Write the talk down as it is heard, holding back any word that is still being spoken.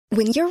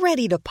When you're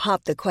ready to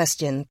pop the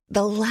question,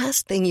 the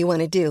last thing you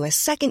want to do is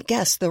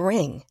second-guess the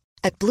ring.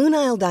 At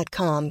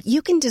BlueNile.com,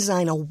 you can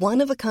design a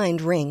one-of-a-kind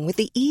ring with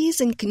the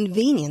ease and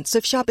convenience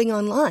of shopping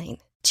online.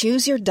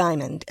 Choose your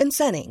diamond and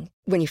setting.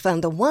 When you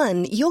find the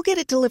one, you'll get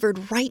it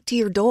delivered right to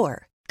your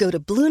door. Go to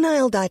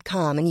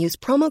BlueNile.com and use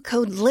promo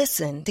code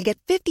LISTEN to get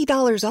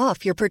 $50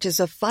 off your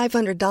purchase of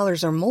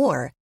 $500 or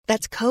more.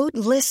 That's code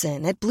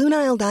LISTEN at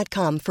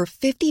BlueNile.com for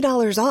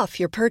 $50 off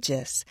your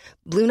purchase.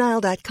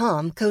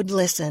 BlueNile.com, code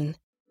LISTEN.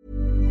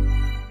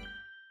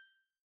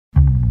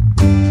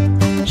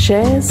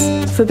 Shares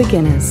for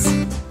beginners.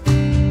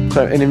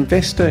 So an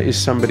investor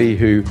is somebody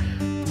who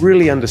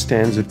really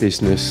understands a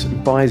business,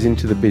 buys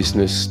into the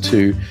business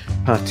to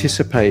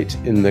participate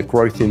in the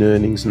growth in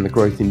earnings and the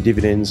growth in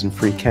dividends and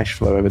free cash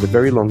flow over the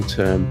very long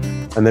term,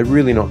 and they're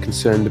really not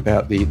concerned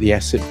about the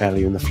asset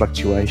value and the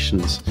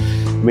fluctuations.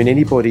 I mean,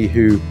 anybody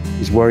who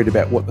is worried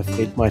about what the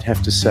Fed might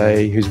have to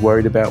say, who's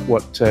worried about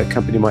what a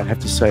company might have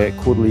to say at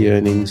quarterly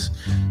earnings,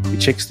 who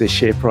checks their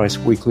share price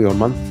weekly or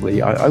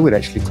monthly, I would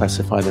actually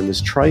classify them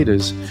as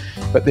traders,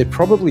 but they're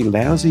probably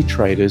lousy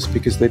traders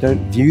because they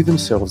don't view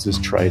themselves as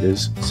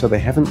traders, so they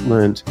haven't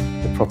learnt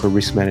the proper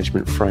risk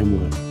management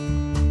framework.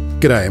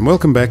 G'day and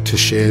welcome back to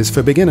Shares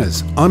for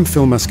Beginners. I'm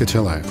Phil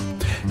Muscatello.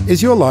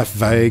 Is your life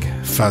vague,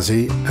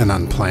 fuzzy and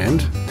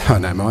unplanned? I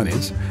know mine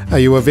is. Are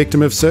you a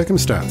victim of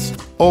circumstance?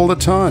 All the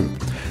time.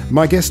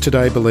 My guest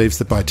today believes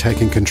that by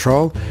taking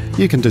control,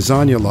 you can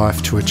design your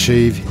life to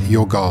achieve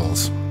your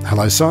goals.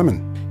 Hello,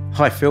 Simon.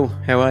 Hi Phil,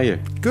 how are you?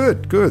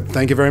 Good.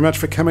 Thank you very much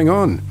for coming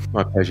on.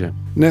 My pleasure.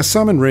 Now,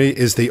 Simon Ree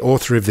is the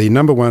author of the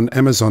 #1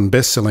 Amazon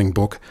best-selling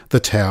book, The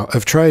Tao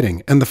of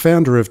Trading, and the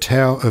founder of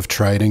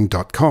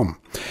TaoOfTrading.com.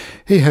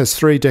 He has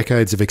 3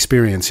 decades of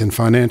experience in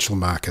financial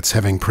markets,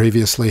 having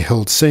previously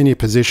held senior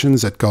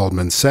positions at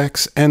Goldman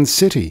Sachs and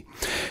Citi.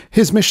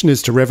 His mission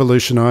is to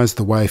revolutionise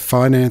the way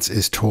finance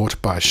is taught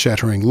by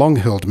shattering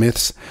long-held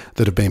myths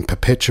that have been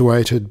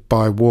perpetuated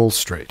by Wall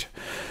Street.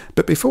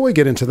 But before we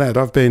get into that,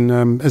 I've been,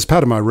 as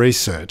part of my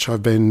research,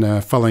 I've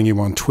been following you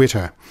on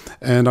Twitter,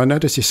 and I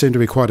noticed you seem to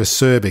be quite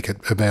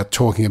acerbic about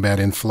talking about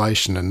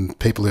inflation and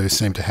people who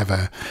seem to have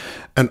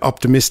an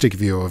optimistic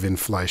view of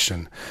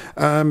inflation.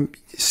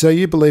 So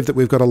you believe that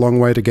we've got a long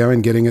way to go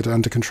in getting it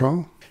under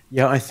control?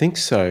 Yeah, I think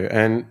so.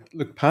 And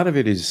look, part of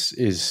it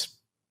is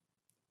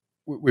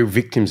we're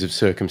victims of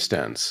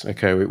circumstance.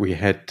 Okay, we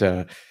had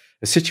a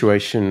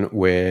situation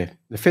where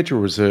the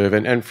Federal Reserve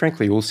and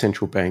frankly all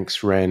central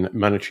banks ran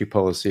monetary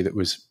policy that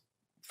was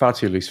far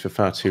too loose for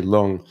far too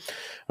long.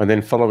 And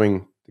then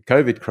following the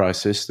COVID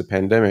crisis, the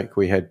pandemic,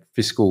 we had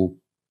fiscal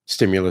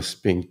stimulus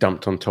being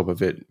dumped on top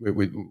of it,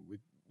 with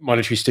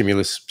monetary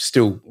stimulus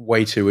still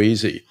way too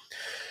easy.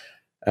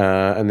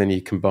 And then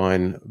you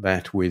combine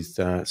that with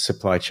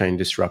supply chain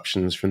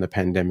disruptions from the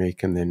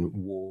pandemic and then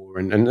war.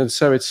 And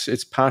so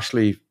it's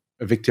partially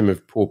a victim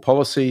of poor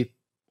policy,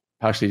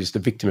 partially just a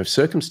victim of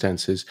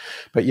circumstances.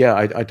 But yeah,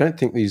 I don't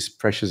think these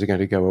pressures are going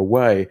to go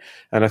away.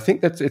 And I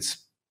think that it's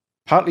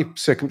partly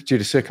due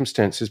to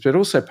circumstances, but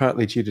also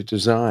partly due to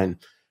design.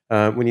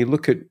 When you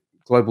look at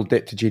global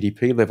debt to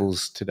GDP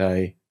levels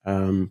today,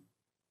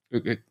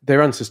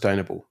 they're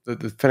unsustainable.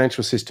 The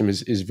financial system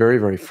is very,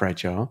 very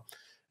fragile.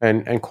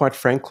 And quite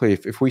frankly,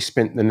 if we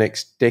spent the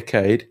next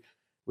decade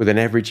with an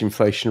average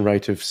inflation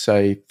rate of,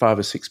 say, 5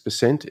 or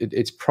 6%,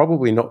 it's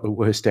probably not the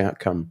worst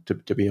outcome,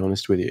 to be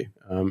honest with you.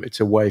 It's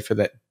a way for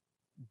that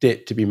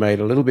debt to be made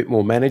a little bit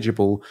more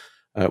manageable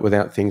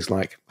without things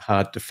like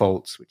hard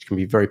defaults, which can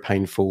be very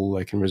painful.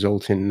 They can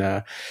result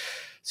in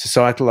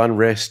societal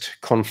unrest,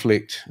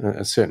 conflict,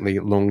 certainly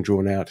long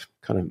drawn-out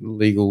kind of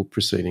legal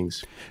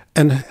proceedings.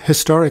 And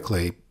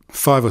historically,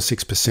 5 or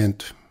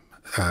 6%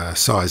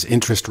 size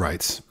interest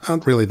rates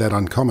aren't really that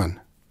uncommon.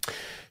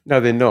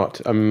 No, they're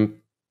not.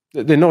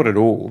 They're not at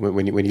all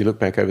when you look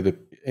back over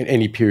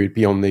any period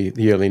beyond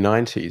the early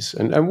 90s.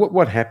 And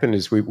what happened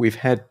is we've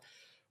had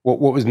what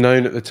was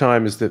known at the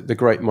time as the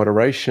Great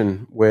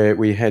Moderation, where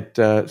we had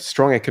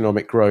strong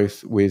economic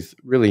growth with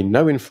really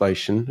no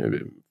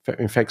inflation.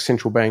 In fact,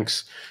 central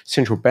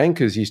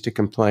bankers used to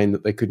complain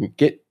that they couldn't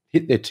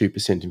hit their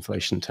 2%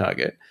 inflation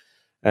target.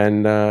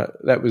 And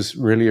that was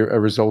really a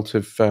result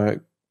of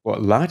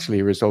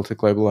largely a result of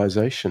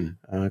globalization.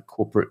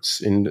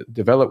 Corporates in the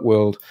developed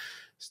world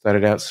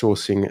started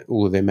outsourcing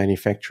all of their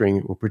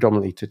manufacturing,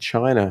 predominantly to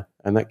China,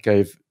 and that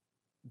gave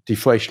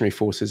deflationary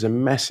forces a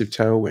massive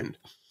tailwind.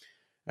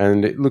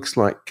 And it looks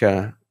like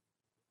that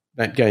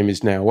game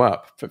is now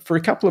up for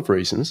a couple of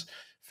reasons.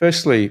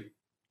 Firstly,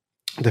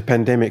 the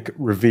pandemic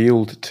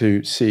revealed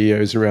to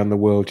CEOs around the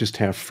world just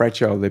how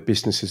fragile their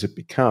businesses have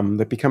become.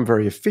 They've become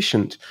very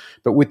efficient,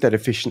 but with that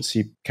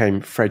efficiency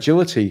came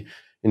fragility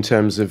in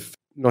terms of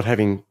not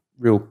having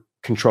real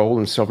control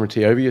and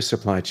sovereignty over your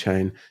supply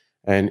chain,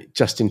 and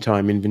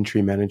just-in-time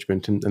inventory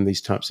management and these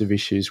types of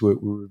issues were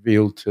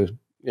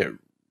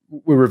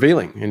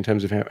revealing in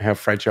terms of how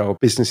fragile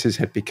businesses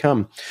had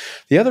become.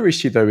 The other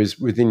issue, though, is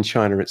within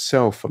China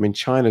itself. I mean,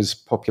 China's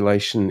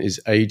population is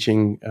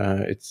aging.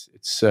 It's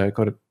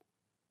got a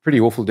pretty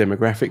awful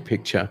demographic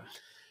picture.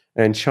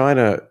 And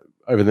China,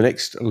 over the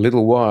next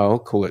little while,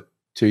 call it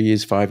 2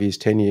 years, 5 years,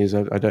 10 years,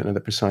 I don't know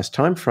the precise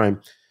time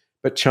frame,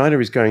 but China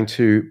is going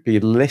to be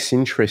less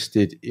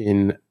interested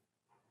in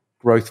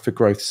growth for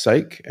growth's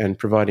sake and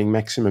providing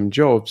maximum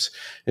jobs.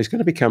 It's going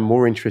to become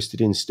more interested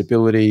in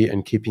stability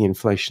and keeping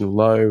inflation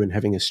low and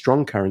having a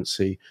strong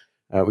currency,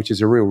 which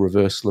is a real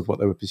reversal of what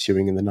they were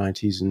pursuing in the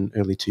 90s and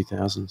early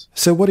 2000s.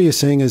 So what are you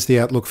seeing as the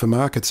outlook for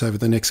markets over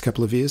the next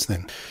couple of years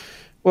then?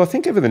 Well, I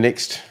think over the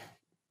next,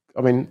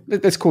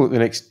 let's call it the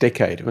next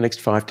decade, or the next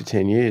 5 to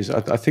 10 years,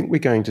 I think we're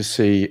going to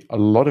see a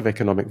lot of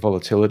economic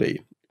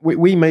volatility.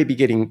 We may be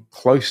getting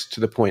close to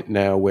the point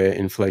now where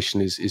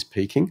inflation is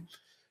peaking.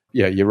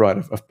 Yeah, you're right.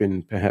 I've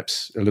been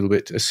perhaps a little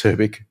bit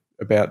acerbic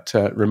about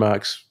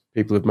remarks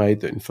people have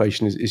made that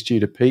inflation is due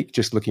to peak,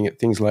 just looking at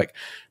things like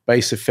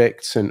base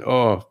effects and,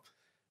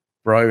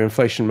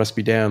 inflation must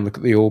be down, look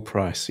at the oil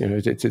price.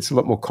 It's a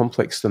lot more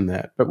complex than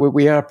that. But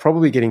we are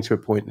probably getting to a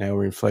point now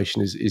where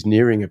inflation is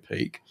nearing a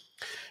peak.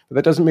 But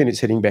that doesn't mean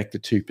it's heading back to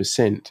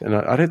 2%. And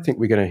I don't think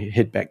we're going to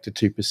head back to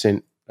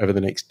 2% over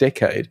the next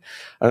decade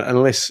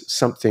unless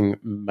something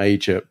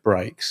major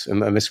breaks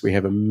and unless we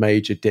have a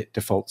major debt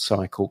default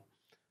cycle.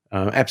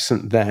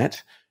 Absent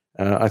that,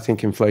 I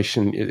think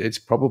inflation, it's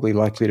probably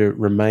likely to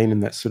remain in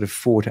that sort of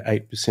 4 to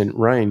 8%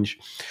 range.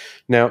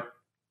 Now,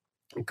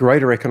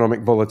 greater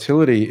economic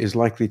volatility is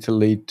likely to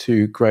lead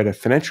to greater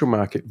financial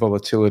market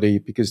volatility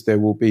because there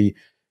will be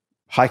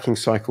hiking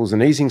cycles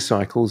and easing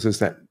cycles as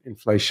that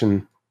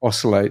inflation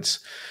oscillates.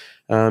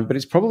 But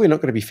it's probably not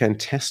going to be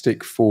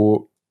fantastic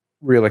for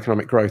real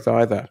economic growth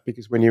either,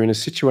 because when you're in a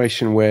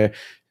situation where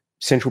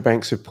central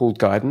banks have pulled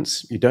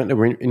guidance, you don't know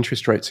where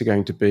interest rates are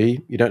going to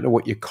be, you don't know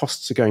what your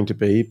costs are going to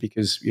be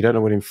because you don't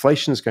know what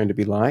inflation is going to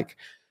be like.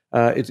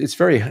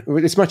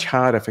 It's much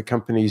harder for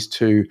companies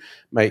to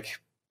make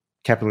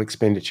capital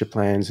expenditure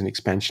plans and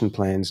expansion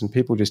plans, and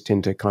people just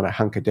tend to kind of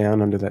hunker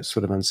down under that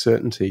sort of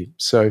uncertainty.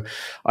 So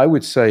I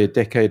would say a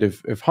decade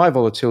of high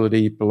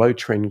volatility, below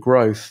trend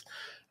growth.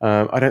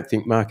 I don't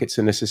think markets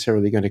are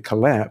necessarily going to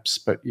collapse,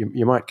 but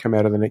you might come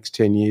out of the next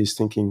 10 years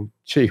thinking,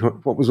 gee,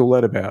 what was all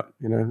that about?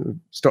 The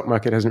stock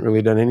market hasn't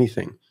really done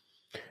anything.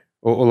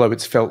 Although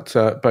it's felt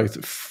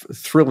both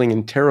thrilling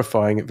and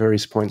terrifying at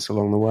various points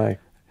along the way.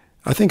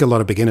 I think a lot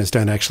of beginners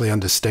don't actually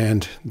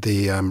understand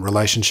the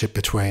relationship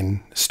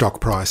between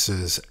stock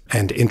prices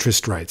and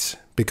interest rates,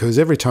 because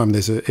every time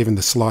there's even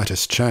the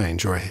slightest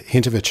change or a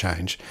hint of a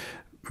change,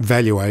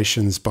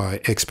 valuations by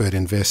expert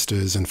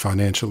investors and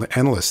financial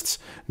analysts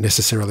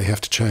necessarily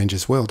have to change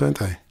as well, don't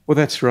they? Well,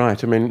 that's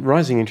right.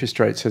 Rising interest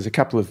rates has a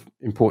couple of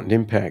important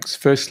impacts.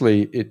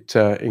 Firstly, it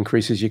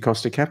increases your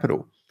cost of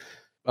capital.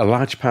 A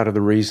large part of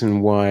the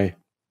reason why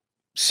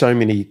so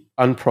many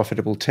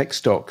unprofitable tech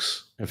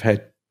stocks have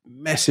had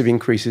massive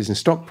increases in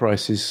stock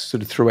prices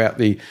sort of throughout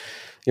the,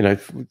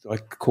 I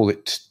call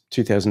it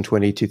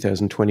 2020,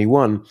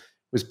 2021,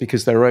 was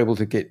because they were able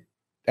to get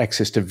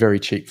access to very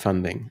cheap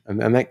funding.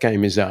 And that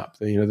game is up.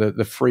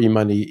 The free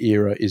money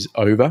era is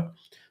over.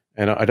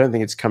 And I don't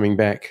think it's coming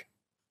back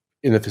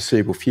in the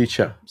foreseeable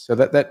future. So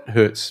that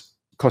hurts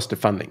cost of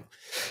funding.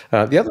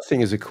 The other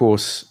thing is, of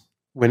course,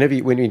 when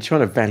you're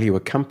trying to value a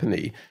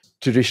company,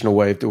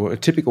 a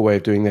typical way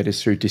of doing that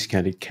is through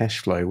discounted cash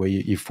flow, where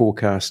you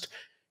forecast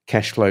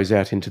cash flows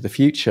out into the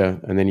future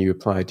and then you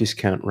apply a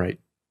discount rate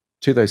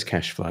to those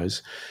cash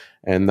flows.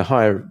 And the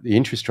higher the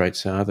interest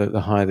rates are,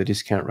 the higher the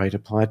discount rate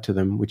applied to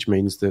them, which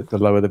means the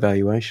lower the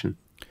valuation.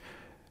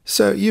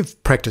 So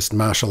you've practiced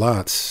martial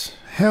arts.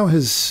 How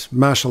has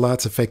martial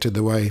arts affected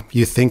the way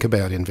you think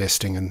about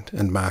investing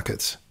and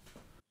markets?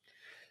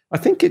 I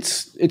think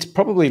it's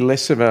probably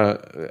less of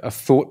a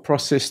thought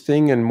process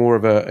thing and more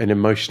of an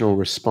emotional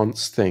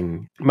response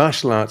thing.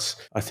 Martial arts,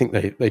 I think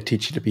they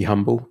teach you to be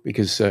humble,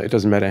 because it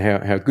doesn't matter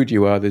how good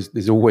you are.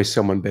 There's always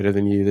someone better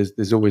than you.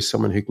 There's always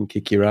someone who can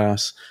kick your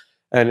ass.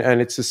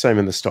 And it's the same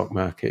in the stock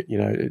market.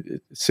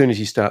 As soon as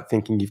you start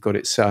thinking you've got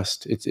it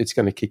sussed, it's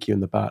going to kick you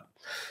in the butt.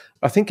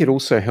 I think it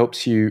also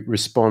helps you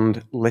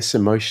respond less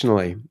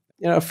emotionally.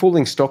 A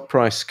falling stock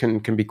price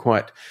can be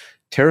quite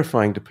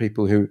terrifying to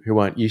people who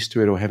aren't used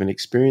to it or haven't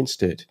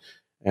experienced it,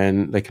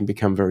 and they can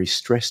become very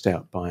stressed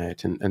out by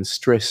it. And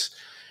stress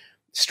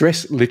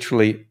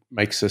literally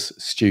makes us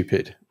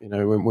stupid.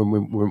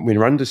 When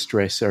we're under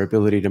stress, our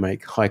ability to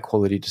make high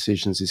quality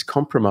decisions is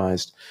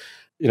compromised.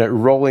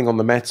 Rolling on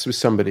the mats with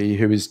somebody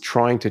who is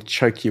trying to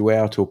choke you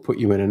out or put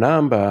you in an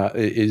armbar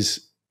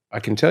is, I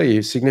can tell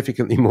you,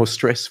 significantly more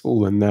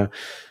stressful than a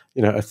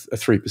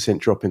 3%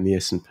 drop in the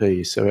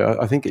S&P. So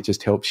I think it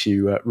just helps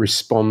you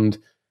respond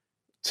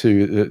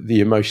to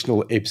the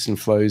emotional ebbs and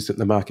flows that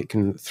the market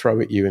can throw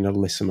at you in a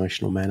less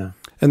emotional manner.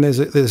 And there's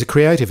a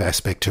creative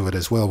aspect to it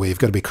as well, where you've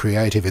got to be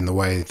creative in the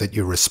way that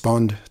you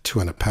respond to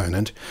an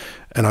opponent.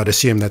 And I'd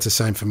assume that's the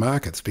same for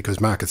markets,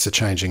 because markets are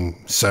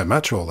changing so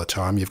much all the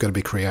time. You've got to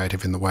be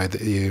creative in the way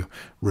that you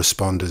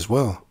respond as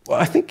well. Well,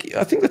 I think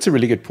that's a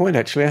really good point,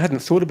 actually. I hadn't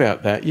thought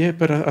about that yet,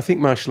 but I think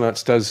martial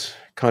arts does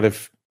kind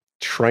of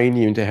train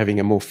you into having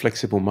a more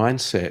flexible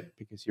mindset,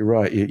 because you're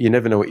right. You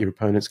never know what your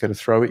opponent's going to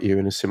throw at you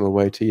in a similar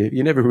way to you.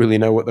 You never really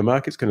know what the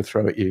market's going to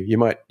throw at you. You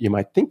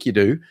might think you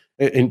do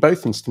in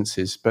both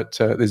instances, but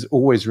there's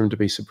always room to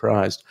be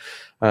surprised.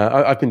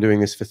 I've been doing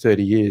this for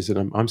 30 years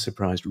and I'm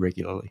surprised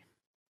regularly.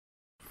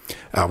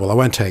 Well, I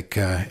won't take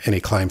any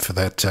claim for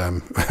that,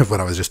 what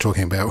I was just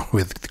talking about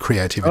with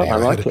creativity.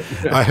 Oh,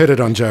 I heard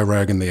it on Joe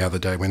Rogan the other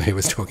day when he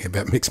was talking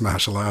about mixed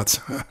martial arts.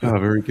 Oh,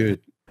 very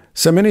good.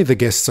 So many of the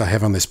guests I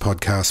have on this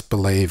podcast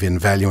believe in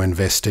value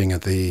investing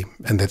and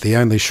that the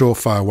only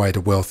surefire way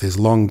to wealth is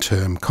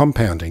long-term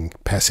compounding,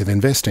 passive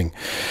investing.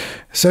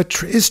 So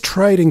is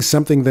trading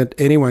something that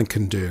anyone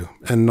can do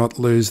and not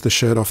lose the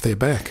shirt off their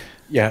back?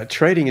 Yeah,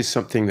 trading is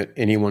something that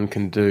anyone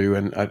can do,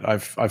 and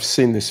I've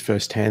seen this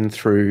firsthand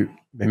through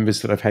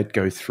members that I've had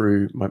go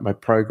through my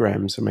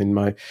programs. I mean,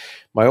 my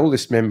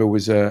oldest member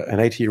was an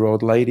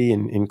 80-year-old lady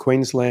in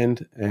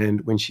Queensland,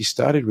 and when she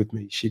started with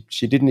me,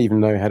 she didn't even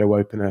know how to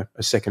open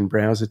a second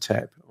browser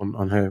tab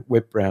on her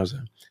web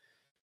browser.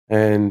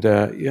 And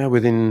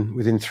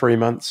within 3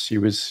 months, she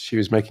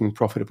was making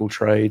profitable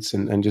trades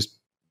and just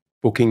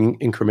booking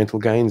incremental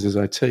gains as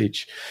I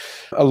teach.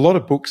 A lot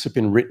of books have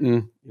been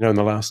written, in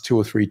the last 2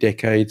 or 3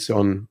 decades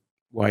on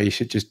why you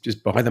should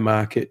just buy the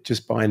market,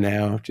 just buy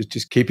now,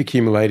 just keep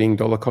accumulating,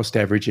 dollar cost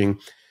averaging.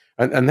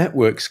 And that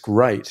works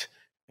great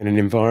in an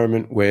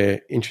environment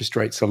where interest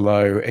rates are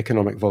low,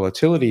 economic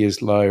volatility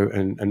is low,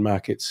 and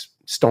markets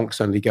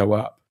stonks only go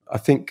up. I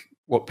think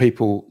what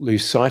people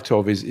lose sight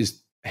of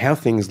is how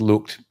things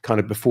looked kind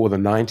of before the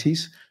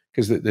 90s,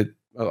 because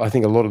I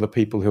think a lot of the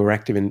people who are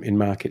active in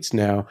markets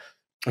now,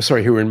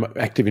 who were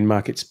active in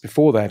markets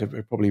before that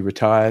are probably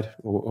retired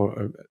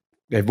or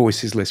their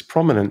voice is less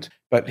prominent.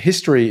 But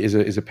history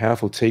is a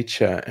powerful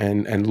teacher,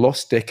 and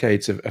lost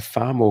decades are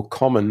far more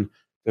common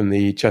than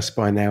the just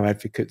by now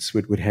advocates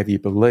would have you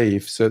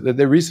believe. So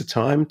there is a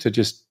time to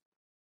just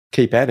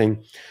keep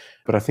adding.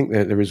 But I think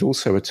that there is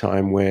also a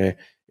time where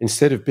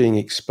instead of being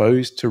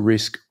exposed to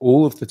risk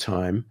all of the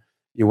time,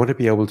 you want to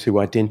be able to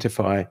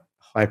identify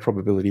high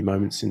probability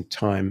moments in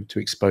time to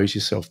expose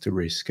yourself to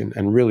risk.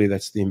 And really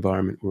that's the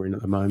environment we're in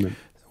at the moment.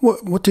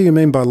 What do you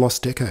mean by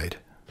lost decade?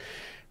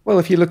 Well,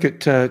 if you look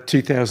at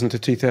 2000 to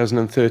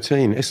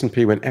 2013,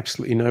 S&P went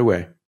absolutely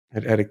nowhere.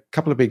 It had a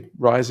couple of big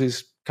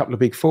rises, a couple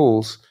of big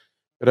falls,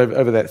 but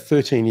over that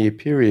 13-year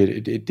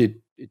period,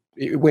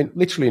 it went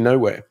literally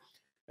nowhere.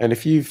 And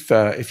if you've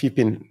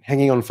been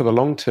hanging on for the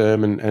long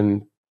term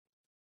and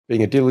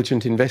being a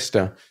diligent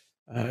investor,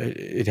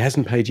 it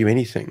hasn't paid you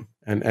anything.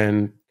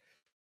 And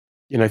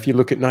if you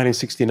look at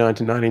 1969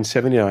 to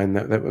 1979,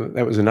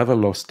 that was another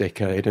lost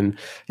decade. And,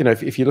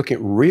 if you look at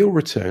real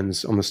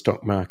returns on the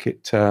stock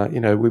market,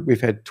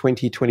 we've had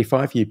 20,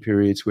 25-year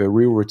periods where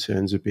real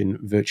returns have been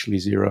virtually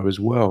zero as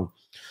well.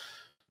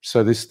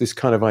 So this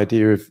kind of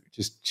idea of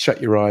just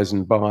shut your eyes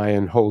and buy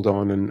and hold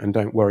on and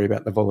don't worry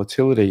about the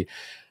volatility,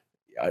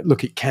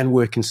 look, it can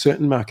work in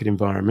certain market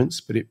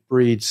environments, but it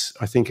breeds,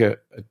 I think, a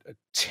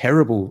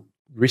terrible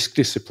risk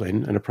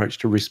discipline and approach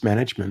to risk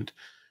management.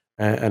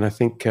 And I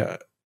think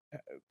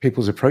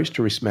people's approach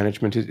to risk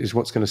management is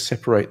what's going to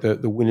separate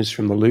the winners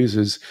from the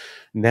losers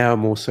now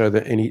more so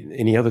than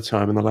any other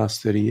time in the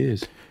last 30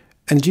 years.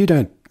 And you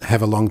don't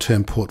have a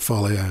long-term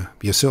portfolio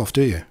yourself,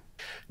 do you?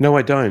 No,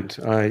 I don't.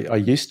 I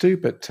used to,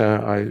 but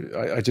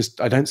I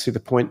don't see the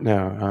point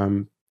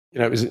now.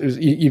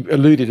 You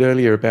alluded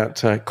earlier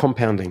about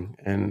compounding,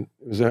 and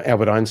it was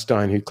Albert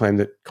Einstein who claimed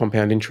that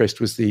compound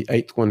interest was the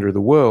eighth wonder of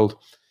the world.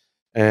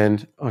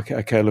 And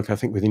okay, look, I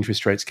think with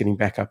interest rates getting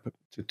back up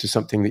to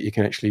something that you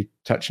can actually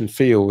touch and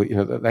feel,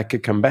 that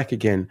could come back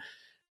again.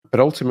 But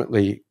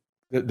ultimately,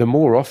 the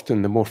more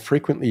often, the more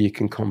frequently you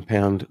can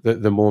compound,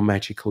 the more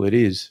magical it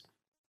is.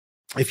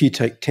 If you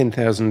take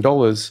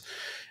 $10,000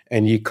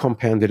 and you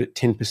compound it at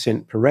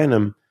 10% per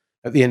annum,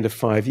 at the end of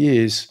 5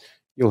 years,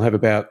 you'll have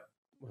about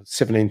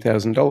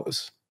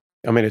 $17,000.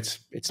 I mean,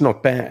 it's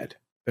not bad,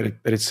 but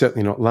it's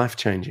certainly not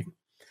life-changing.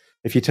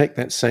 If you take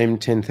that same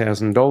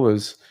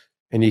 $10,000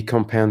 and you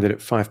compound it at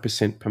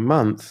 5% per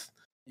month,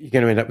 you're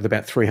going to end up with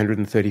about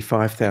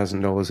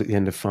 $335,000 at the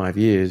end of 5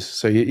 years.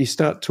 So you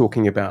start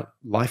talking about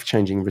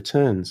life-changing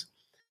returns.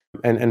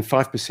 And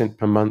 5%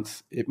 per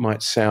month, it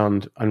might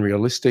sound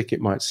unrealistic.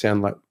 It might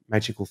sound like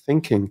magical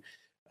thinking.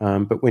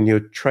 But when you're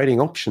trading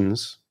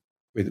options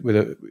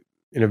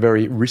in a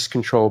very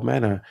risk-controlled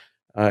manner,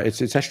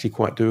 it's actually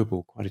quite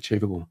doable, quite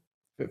achievable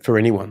for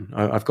anyone.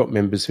 I've got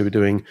members who are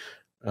doing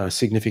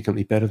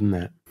significantly better than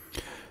that.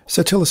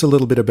 So tell us a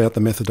little bit about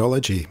the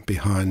methodology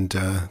behind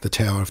the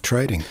Tao of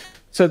Trading.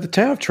 So the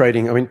Tao of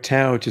Trading,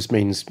 Tao just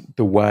means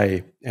the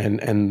way.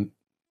 And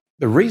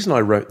the reason I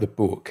wrote the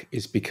book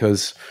is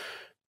because,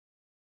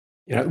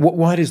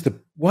 why does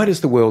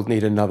the world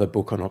need another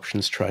book on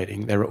options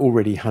trading? There are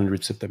already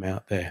hundreds of them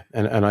out there.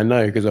 And I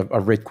know because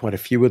I've read quite a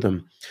few of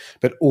them.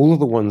 But all of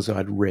the ones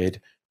I'd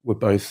read were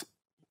both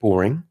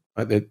boring.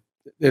 They're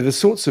the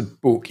sorts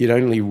of book you'd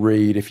only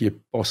read if your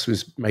boss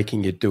was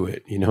making you do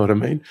it. You know what I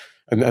mean?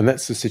 And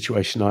that's the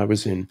situation I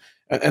was in.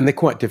 And they're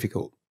quite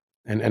difficult.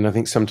 And I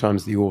think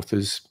sometimes the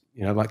authors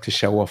like to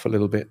show off a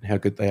little bit how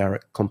good they are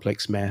at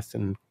complex math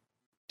and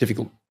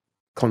difficult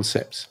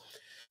concepts.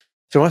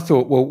 So I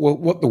thought, well,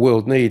 what the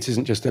world needs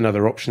isn't just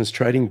another options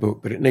trading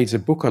book, but it needs a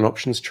book on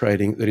options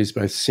trading that is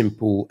both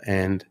simple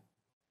and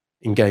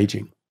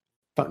engaging,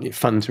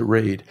 fun to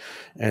read.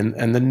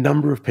 And the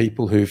number of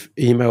people who've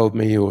emailed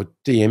me or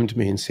DM'd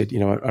me and said,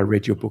 I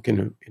read your book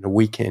in a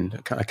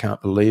weekend, I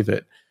can't believe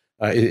it,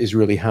 is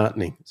really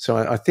heartening. So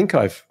I think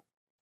I've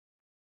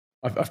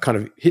kind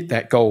of hit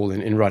that goal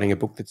in writing a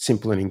book that's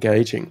simple and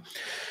engaging.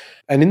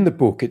 And in the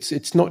book,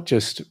 it's not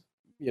just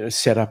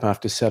setup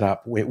after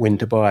setup, when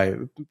to buy.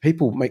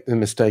 People make the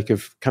mistake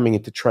of coming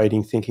into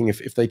trading thinking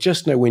if they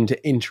just know when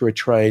to enter a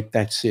trade,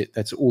 that's it.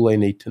 That's all they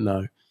need to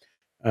know.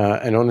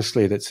 And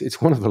honestly,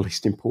 it's one of the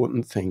least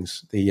important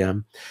things.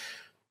 The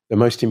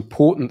most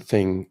important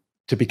thing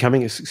to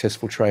becoming a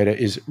successful trader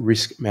is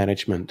risk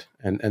management,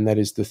 and that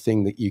is the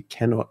thing that you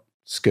cannot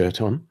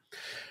skirt on.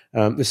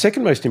 The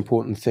second most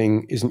important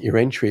thing isn't your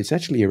entry, it's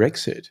actually your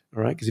exit,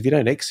 all right? Because if you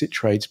don't exit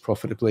trades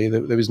profitably,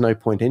 there was no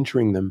point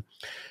entering them.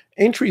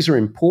 Entries are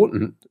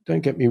important,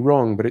 don't get me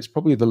wrong, but it's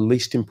probably the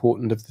least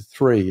important of the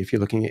three if you're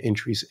looking at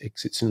entries,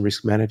 exits, and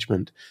risk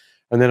management.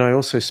 And then I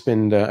also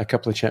spend a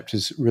couple of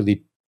chapters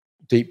really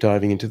deep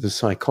diving into the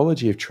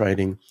psychology of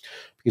trading,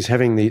 because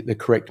having the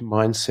correct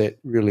mindset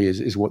really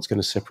is what's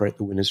going to separate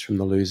the winners from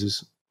the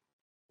losers,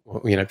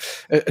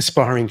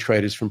 aspiring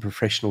traders from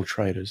professional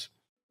traders.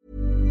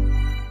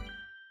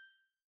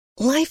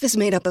 Life is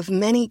made up of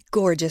many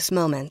gorgeous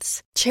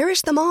moments.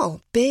 Cherish them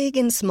all, big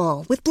and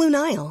small, with Blue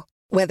Nile.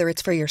 Whether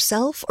it's for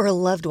yourself or a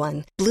loved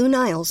one, Blue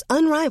Nile's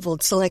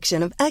unrivaled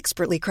selection of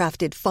expertly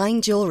crafted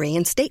fine jewelry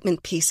and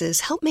statement pieces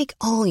help make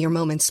all your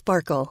moments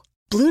sparkle.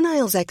 Blue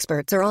Nile's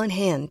experts are on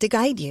hand to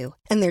guide you,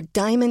 and their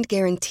diamond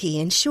guarantee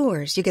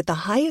ensures you get the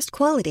highest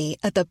quality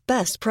at the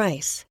best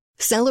price.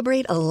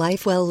 Celebrate a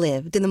life well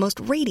lived in the most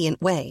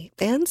radiant way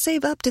and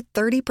save up to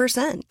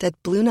 30%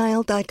 at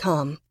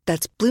BlueNile.com.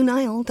 That's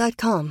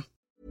BlueNile.com.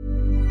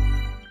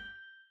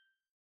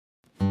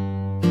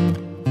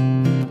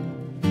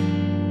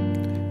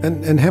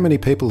 And how many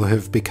people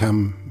have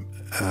become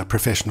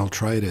professional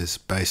traders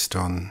based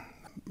on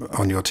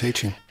your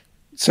teaching?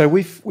 So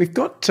we've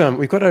got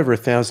over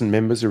 1,000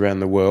 members around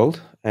the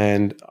world,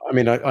 and I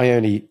mean I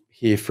only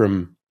hear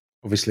from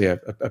obviously a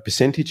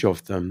percentage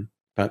of them,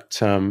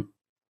 but I'm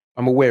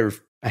aware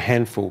of a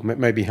handful,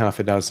 maybe half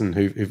a dozen,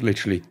 who've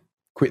literally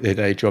quit their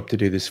day job to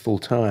do this full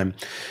time.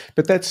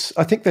 But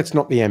I think that's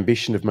not the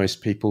ambition of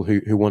most people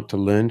who want to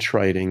learn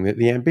trading. That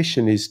the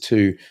ambition is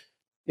to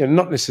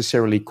not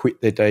necessarily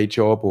quit their day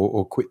job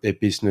or quit their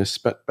business,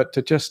 but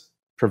to just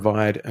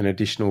provide an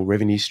additional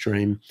revenue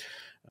stream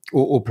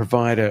or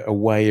provide a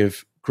way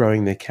of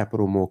growing their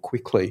capital more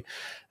quickly.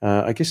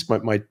 I guess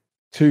my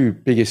two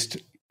biggest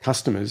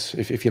customers,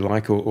 if you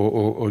like,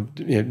 or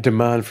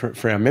demand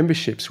for our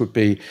memberships would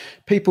be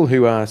people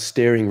who are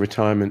staring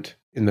retirement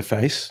in the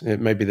face.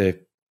 Maybe they're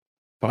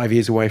 5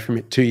 years away from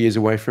it, 2 years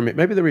away from it,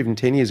 maybe they're even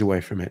 10 years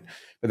away from it,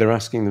 but they're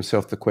asking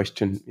themselves the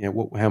question,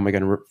 how am I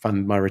going to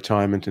fund my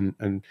retirement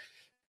and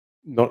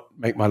not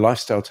make my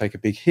lifestyle take a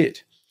big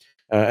hit?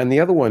 And the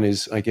other one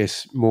is, I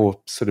guess, more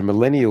sort of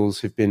millennials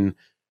who've been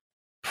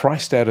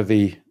priced out of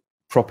the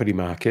property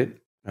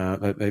market.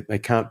 They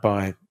can't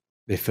buy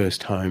their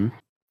first home.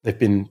 They've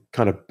been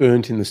kind of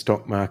burnt in the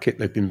stock market.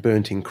 They've been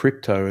burnt in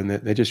crypto, and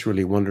they're just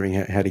really wondering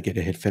how to get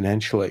ahead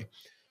financially.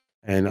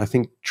 And I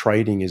think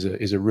trading is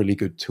a really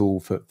good tool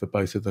for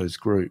both of those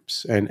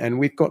groups. And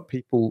we've got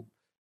people,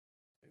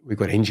 we've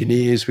got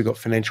engineers, we've got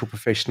financial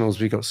professionals,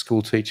 we've got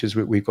school teachers,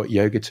 we've got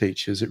yoga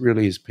teachers. It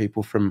really is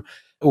people from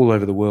all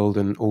over the world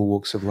and all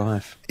walks of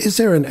life. Is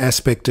there an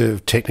aspect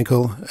of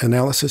technical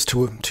analysis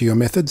to your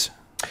methods?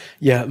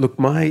 Yeah, look,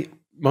 my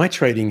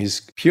trading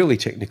is purely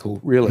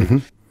technical, really. Mm-hmm.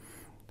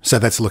 So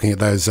that's looking at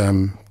those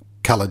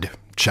coloured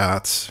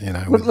charts,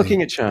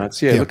 Looking at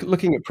charts, yeah.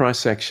 Looking at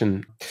price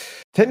action.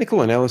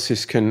 Technical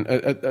analysis can,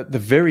 at the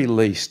very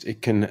least,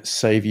 it can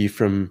save you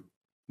from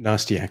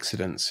nasty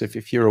accidents.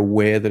 If you're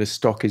aware that a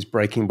stock is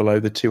breaking below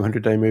the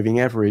 200-day moving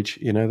average,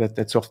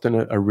 that's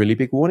often a really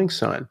big warning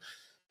sign.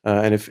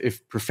 And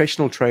if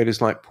professional traders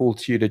like Paul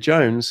Tudor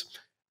Jones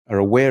are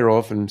aware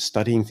of and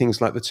studying things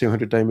like the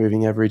 200-day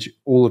moving average,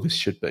 all of us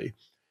should be.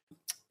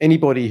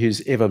 Anybody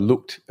who's ever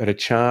looked at a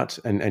chart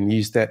and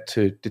used that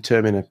to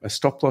determine a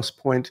stop loss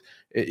point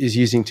is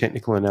using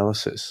technical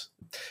analysis.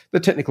 The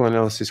technical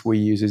analysis we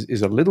use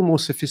is a little more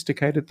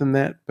sophisticated than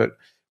that, but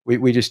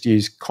we just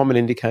use common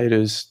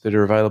indicators that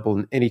are available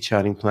in any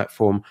charting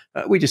platform.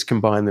 We just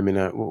combine them in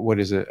what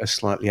is a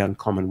slightly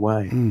uncommon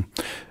way. Mm.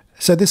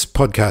 So this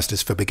podcast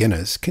is for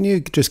beginners. Can you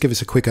just give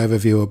us a quick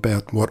overview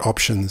about what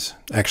options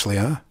actually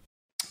are?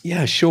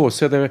 Yeah, sure.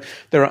 So there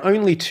are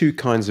only two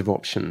kinds of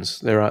options.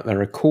 There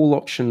are call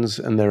options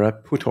and there are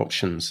put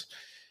options.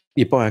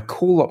 You buy a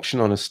call option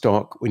on a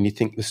stock when you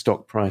think the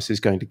stock price is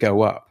going to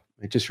go up.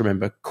 Just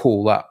remember,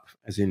 call up,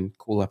 as in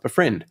call up a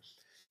friend.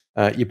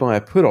 You buy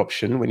a put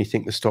option when you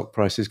think the stock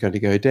price is going to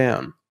go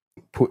down.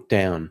 Put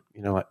down,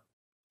 like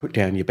put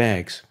down your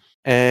bags.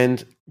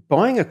 And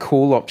buying a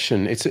call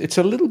option, it's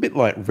a little bit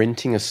like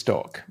renting a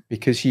stock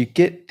because you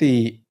get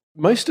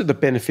most of the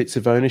benefits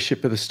of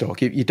ownership of the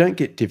stock. You don't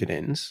get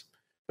dividends,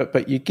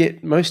 but you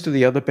get most of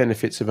the other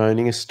benefits of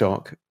owning a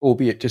stock,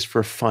 albeit just for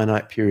a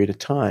finite period of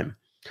time.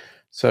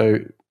 So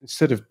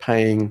instead of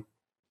paying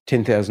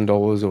 $10,000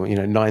 or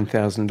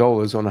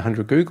 $9,000 on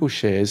 100 Google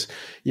shares,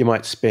 you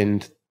might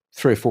spend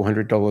 $300 or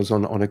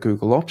 $400 on a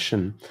Google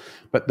option.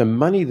 But the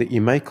money that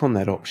you make on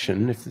that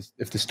option,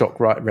 if the stock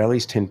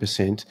rallies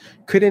 10%,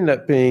 could end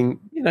up being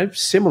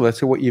similar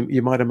to what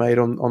you might have made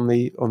on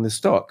the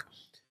stock.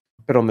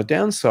 But on the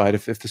downside,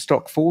 if the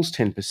stock falls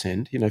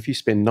 10%, if you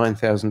spend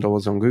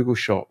 $9,000 on Google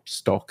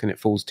stock and it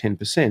falls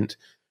 10%,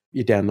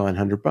 you're down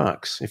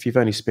 $900. If you've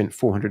only spent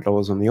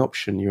 $400 on the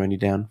option, you're only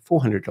down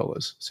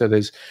 $400. So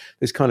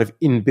there's kind of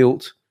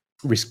inbuilt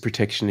risk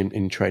protection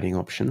in trading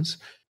options.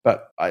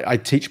 But I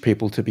teach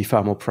people to be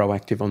far more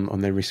proactive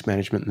on their risk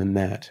management than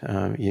that.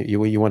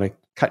 You want to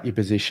cut your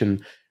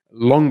position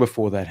long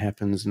before that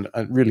happens and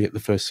really at the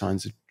first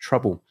signs of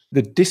trouble.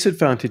 The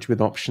disadvantage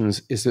with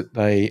options is that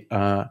they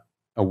are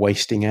a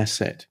wasting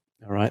asset.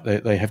 All right,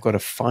 they have got a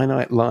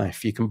finite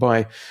life. You can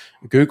buy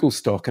Google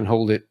stock and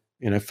hold it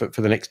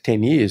for the next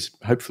 10 years,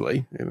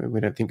 hopefully. We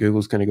don't think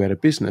Google's going to go out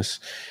of business.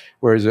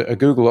 Whereas a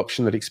Google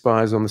option that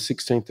expires on the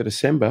 16th of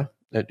December,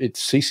 it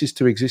ceases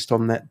to exist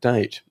on that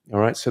date. All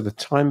right, so the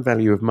time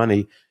value of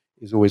money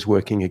is always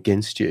working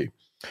against you.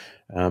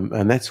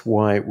 And that's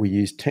why we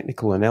use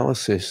technical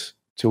analysis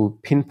to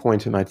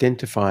pinpoint and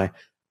identify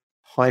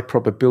high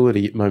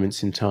probability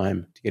moments in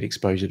time to get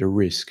exposure to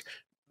risk.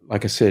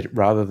 Like I said,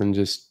 rather than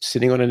just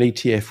sitting on an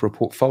ETF or a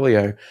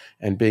portfolio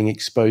and being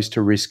exposed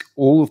to risk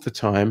all of the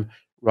time,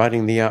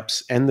 riding the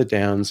ups and the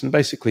downs and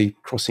basically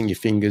crossing your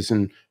fingers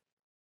and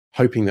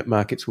hoping that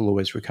markets will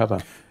always recover.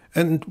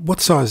 And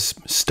what size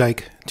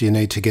stake do you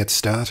need to get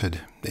started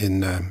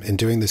in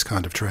doing this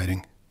kind of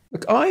trading?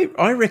 Look,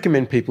 I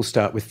recommend people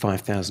start with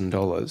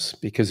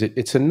 $5,000 because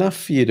it's enough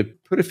for you to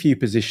put a few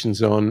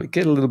positions on,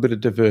 get a little bit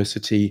of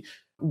diversity,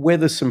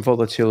 weather some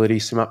volatility,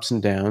 some ups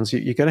and downs.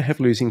 You're going to have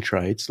losing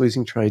trades.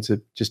 Losing trades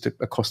are just a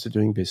cost of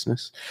doing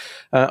business.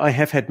 I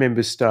have had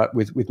members start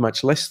with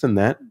much less than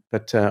that,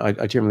 but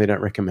I generally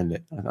don't recommend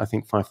it. I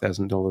think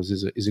 $5,000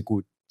 is a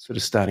good sort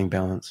of starting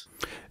balance.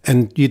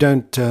 And you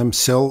don't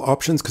sell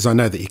options? Because I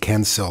know that you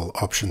can sell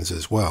options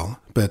as well,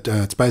 but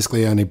it's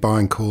basically only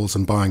buying calls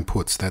and buying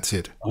puts. That's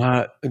it.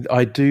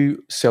 I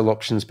do sell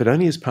options, but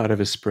only as part of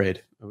a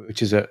spread,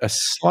 which is a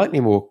slightly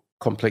more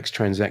complex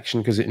transaction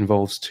because it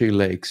involves two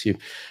legs. You're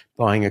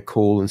buying a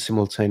call and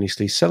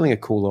simultaneously selling a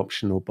call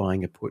option, or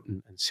buying a put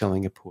and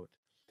selling a put.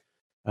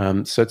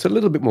 So it's a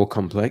little bit more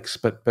complex,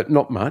 but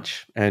not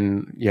much.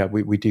 And yeah,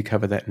 we do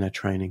cover that in our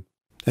training.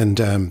 And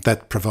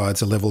that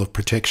provides a level of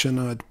protection,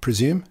 I'd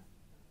presume?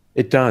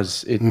 It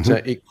does.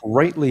 It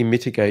greatly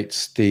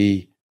mitigates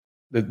the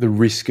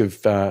risk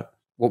of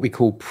what we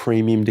call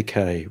premium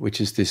decay, which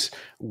is this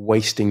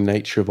wasting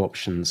nature of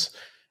options.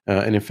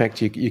 And in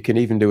fact, you can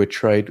even do a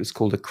trade that's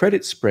called a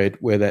credit spread,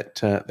 where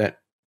that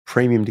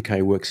premium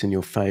decay works in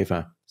your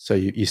favor. So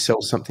you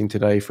sell something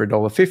today for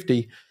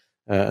 $1.50,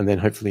 and then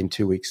hopefully in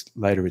 2 weeks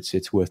later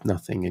it's worth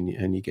nothing,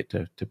 and you get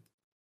to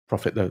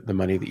profit the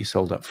money that you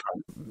sold up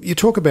front. You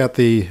talk about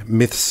the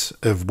myths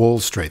of Wall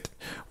Street.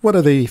 What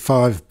are the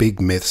 5 big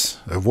myths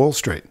of Wall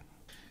Street?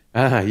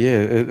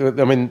 Yeah.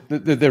 I mean,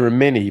 there are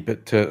many,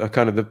 but there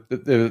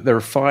are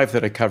 5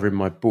 that I cover in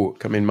my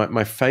book. I mean,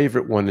 my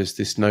favorite one is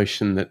this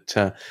notion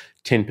that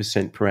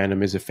 10% per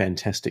annum is a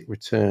fantastic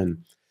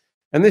return.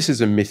 And this is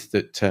a myth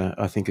that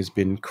I think has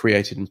been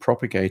created and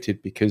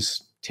propagated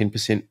because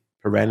 10%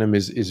 per annum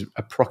is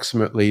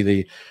approximately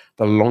the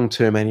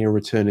long-term annual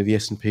return of the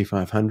S&P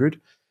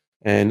 500.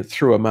 And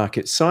through a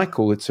market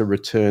cycle, it's a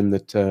return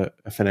that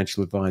a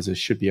financial advisor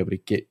should be able to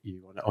get you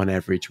on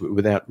average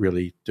without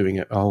really doing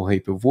a whole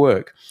heap of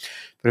work.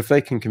 But if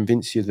they can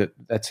convince you that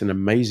that's an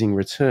amazing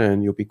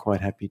return, you'll be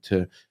quite happy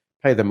to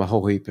pay them a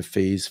whole heap of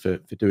fees for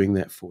doing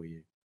that for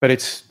you.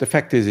 But the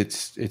fact is,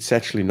 it's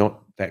actually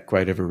not that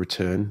great of a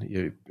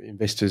return.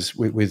 Investors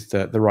with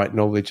the right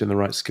knowledge and the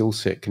right skill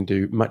set can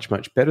do much,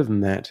 much better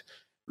than that.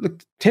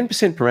 Look,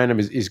 10% per annum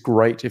is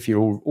great if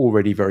you're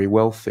already very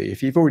wealthy.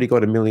 If you've already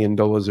got $1 million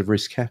of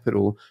risk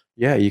capital,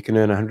 yeah, you can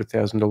earn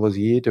 $100,000 a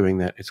year doing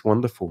that. It's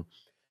wonderful.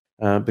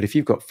 But if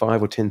you've got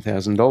 $5,000 or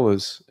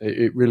 $10,000,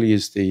 it really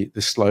is the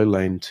slow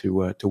lane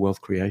to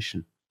wealth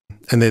creation.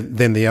 And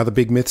then the other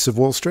big myths of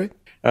Wall Street?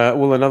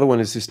 Well, another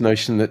one is this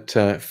notion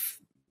that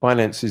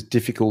finance is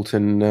difficult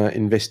and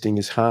investing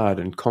is hard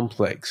and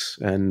complex.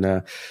 And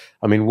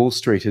I mean, Wall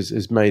Street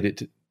has made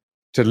it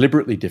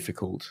deliberately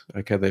difficult.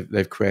 Okay,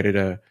 they've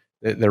created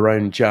their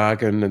own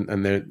jargon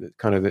and their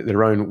kind of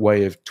their own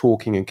way of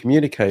talking and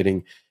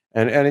communicating,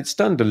 and it's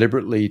done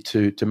deliberately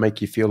to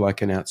make you feel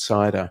like an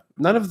outsider.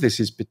 None of this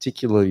is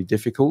particularly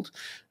difficult.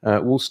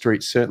 Wall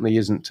Street certainly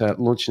isn't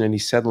launching any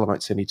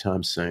satellites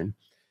anytime soon,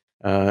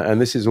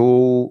 and this is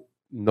all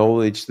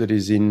knowledge that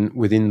is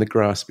within the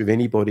grasp of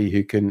anybody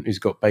who's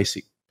got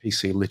basic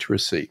PC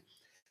literacy.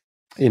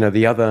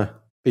 The other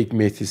big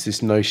myth is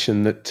this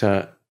notion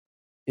that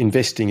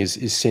investing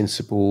is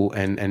sensible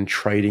and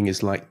trading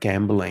is like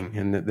gambling,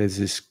 and that there's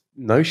this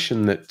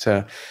notion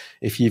that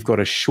if you've got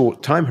a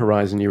short time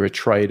horizon, you're a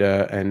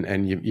trader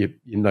and you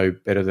know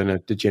better than a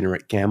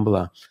degenerate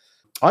gambler.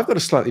 I've got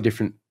a slightly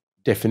different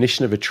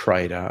definition of a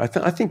trader.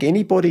 I think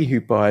anybody who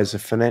buys a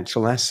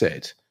financial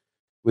asset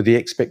with the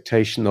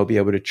expectation they'll be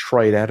able to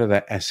trade out of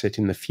that asset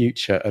in the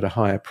future at a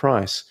higher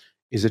price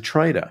is a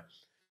trader.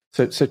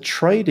 So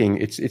trading,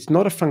 it's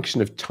not a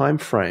function of time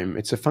frame,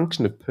 it's a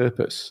function of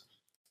purpose.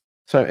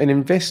 So an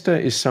investor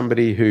is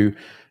somebody who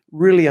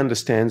really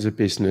understands a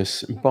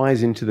business,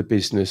 buys into the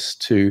business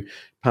to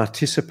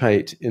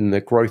participate in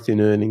the growth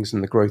in earnings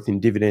and the growth in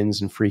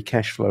dividends and free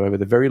cash flow over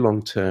the very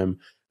long term.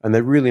 And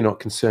they're really not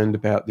concerned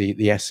about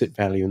the asset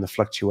value and the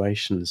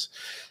fluctuations.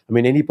 I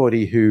mean,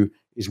 anybody who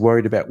is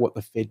worried about what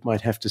the Fed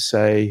might have to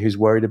say, who's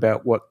worried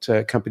about what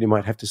a company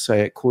might have to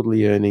say at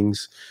quarterly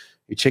earnings,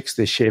 who checks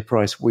their share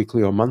price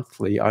weekly or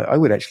monthly, I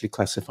would actually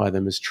classify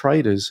them as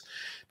traders.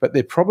 But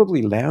they're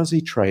probably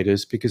lousy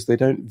traders because they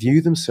don't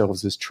view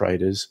themselves as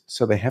traders,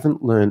 so they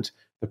haven't learnt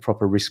the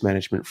proper risk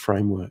management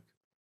framework.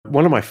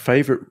 One of my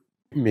favorite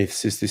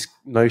myths is this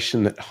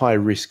notion that high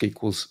risk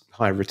equals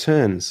high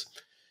returns.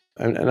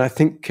 And I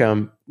think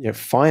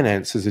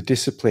finance as a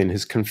discipline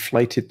has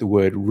conflated the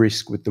word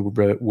risk with the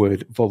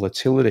word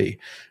volatility.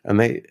 And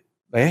they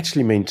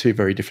actually mean two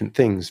very different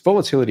things.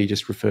 Volatility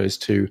just refers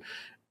to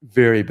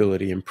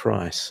variability in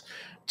price.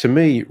 To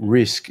me,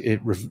 risk,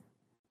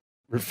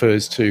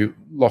 refers to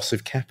loss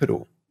of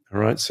capital. All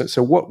right.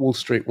 So what Wall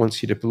Street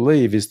wants you to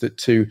believe is that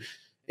to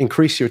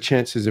increase your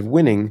chances of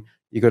winning,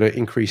 you've got to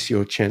increase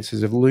your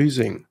chances of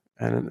losing.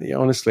 And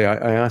honestly,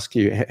 I ask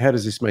you, how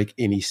does this make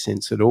any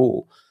sense at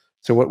all?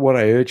 So what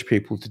I urge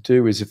people to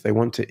do is if they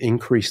want to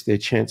increase their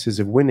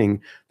chances of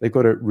winning, they've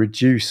got to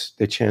reduce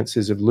their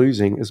chances of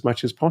losing as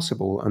much as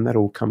possible. And that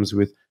all comes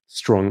with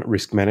strong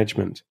risk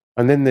management.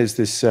 And then there's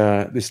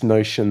this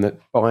notion that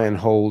buy and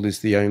hold is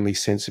the only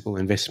sensible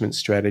investment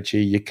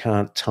strategy. You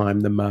can't time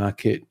the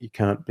market. You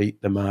can't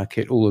beat the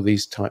market. All of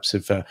these types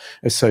of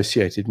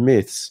associated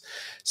myths.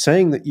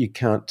 Saying that you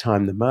can't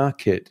time the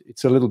market,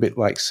 it's a little bit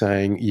like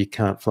saying you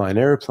can't fly an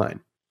aeroplane.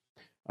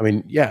 I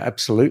mean, yeah,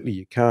 absolutely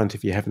you can't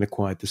if you haven't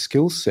acquired the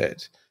skill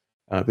set.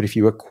 But if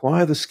you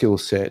acquire the skill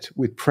set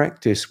with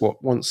practice,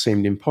 what once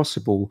seemed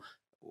impossible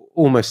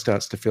almost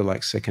starts to feel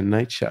like second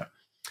nature.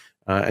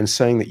 And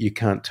saying that you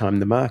can't time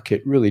the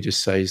market really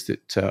just says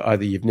that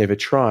either you've never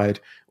tried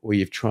or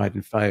you've tried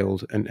and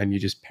failed and you're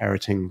just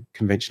parroting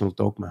conventional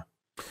dogma.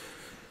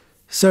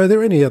 So are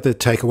there any other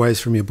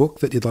takeaways from your book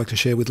that you'd like to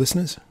share with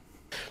listeners?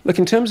 Look,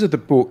 in terms of the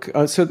book,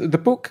 so the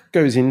book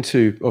goes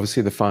into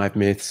obviously the 5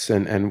 myths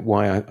and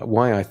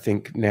why I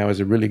think now is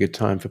a really good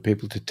time for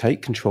people to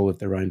take control of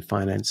their own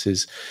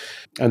finances.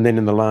 And then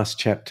in the last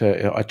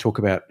chapter, I talk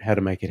about how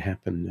to make it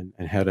happen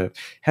and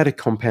how to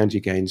compound your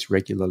gains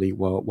regularly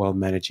while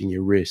managing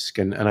your risk.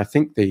 And I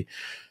think the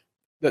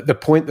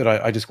point that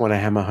I just want to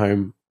hammer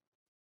home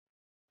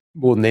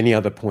more than any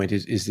other point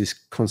is this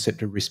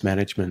concept of risk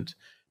management.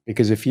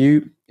 Because if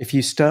you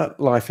start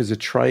life as a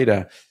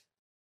trader,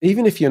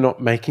 even if you're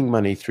not making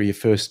money through your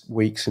first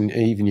weeks and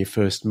even your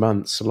first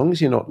months, so long as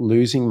you're not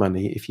losing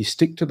money, if you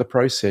stick to the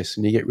process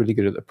and you get really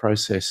good at the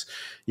process,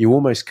 you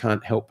almost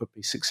can't help but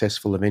be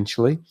successful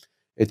eventually.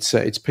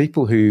 It's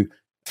people who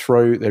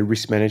throw their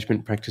risk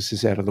management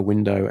practices out of the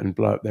window and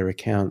blow up their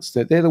accounts.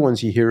 They're the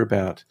ones you hear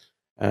about,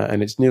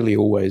 and it's nearly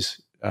always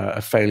a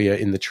failure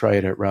in the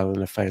trader rather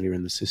than a failure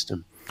in the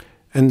system.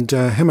 And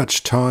how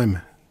much time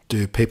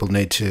do people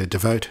need to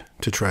devote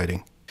to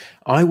trading?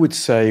 I would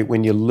say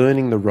when you're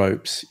learning the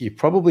ropes, you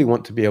probably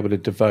want to be able to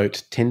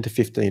devote 10 to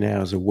 15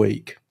 hours a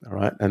week, all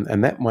right?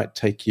 And that might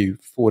take you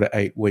 4 to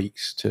 8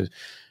 weeks to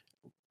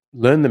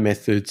learn the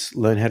methods,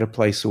 learn how to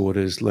place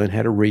orders, learn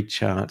how to read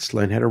charts,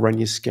 learn how to run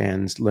your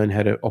scans, learn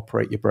how to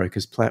operate your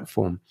broker's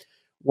platform.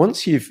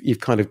 Once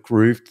you've kind of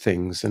grooved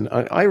things, and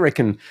I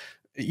reckon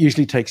it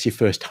usually takes your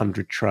first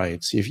 100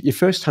 trades. If your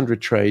first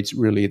 100 trades,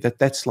 really,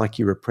 that's like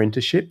your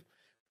apprenticeship.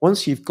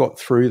 Once you've got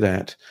through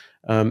that,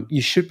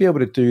 you should be able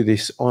to do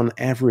this on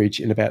average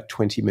in about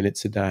 20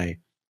 minutes a day.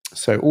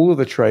 So all of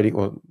the trading,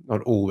 or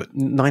not all, but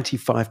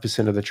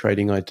 95% of the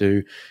trading I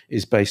do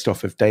is based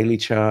off of daily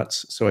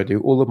charts. So I do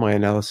all of my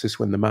analysis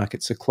when the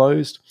markets are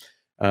closed.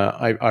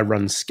 I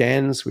run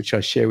scans, which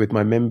I share with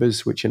my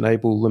members, which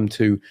enable them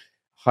to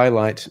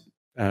highlight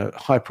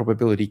high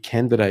probability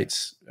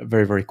candidates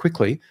very, very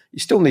quickly. You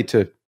still need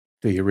to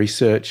do your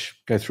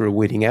research, go through a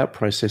weeding out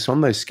process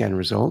on those scan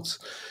results.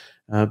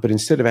 But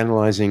instead of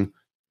analyzing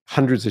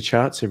hundreds of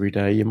charts every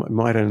day, you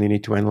might only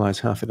need to analyze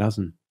half a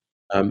dozen.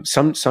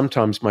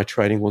 Sometimes my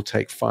trading will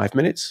take 5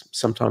 minutes.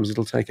 Sometimes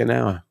it'll take an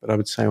hour. But I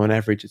would say on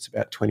average, it's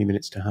about 20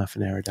 minutes to half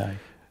an hour a day.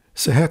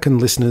 So how can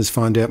listeners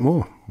find out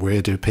more?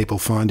 Where do people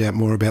find out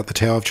more about the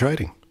Tao of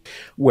Trading?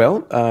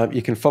 Well,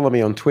 you can follow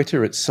me on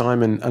Twitter at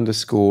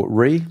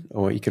Simon_Ree,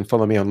 or you can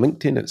follow me on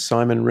LinkedIn at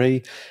Simon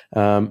Ree.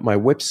 My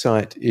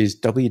website is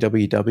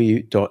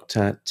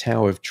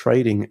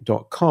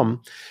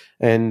www.taofoftrading.com.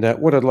 And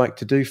what I'd like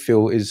to do,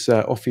 Phil, is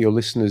offer your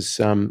listeners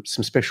some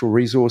special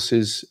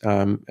resources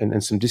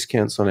and some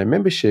discounts on our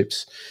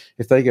memberships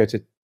if they go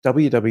to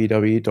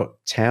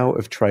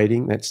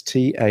www.taooftrading, that's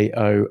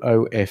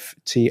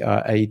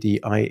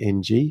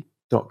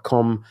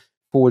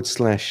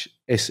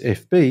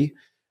taooftrading.com/SFB.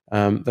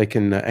 They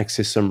can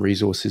access some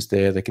resources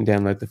there. They can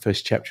download the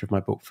first chapter of my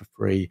book for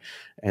free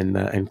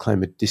and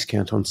claim a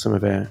discount on some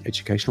of our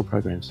educational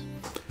programs.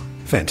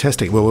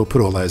 Fantastic. Well, we'll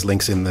put all those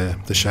links in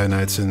the show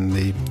notes and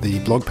the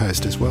blog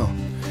post as well.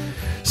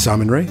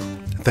 Simon Ree,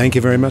 thank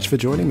you very much for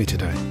joining me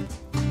today.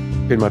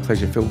 It's been my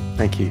pleasure, Phil.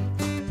 Thank you.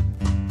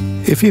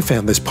 If you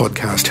found this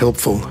podcast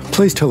helpful,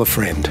 please tell a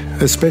friend,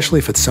 especially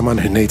if it's someone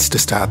who needs to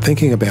start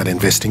thinking about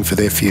investing for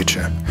their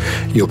future.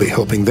 You'll be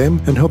helping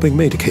them and helping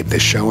me to keep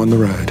this show on the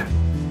road.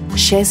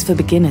 Shares for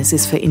Beginners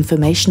is for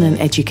information and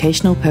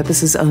educational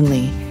purposes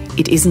only.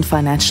 It isn't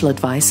financial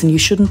advice, and you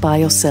shouldn't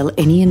buy or sell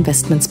any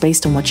investments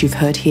based on what you've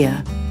heard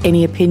here.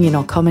 Any opinion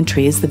or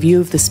commentary is the view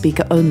of the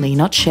speaker only,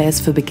 not Shares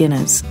for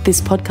Beginners.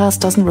 This podcast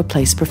doesn't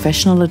replace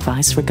professional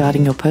advice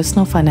regarding your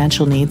personal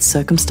financial needs,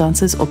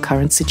 circumstances, or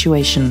current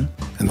situation.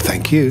 And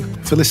thank you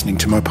for listening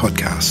to my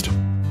podcast.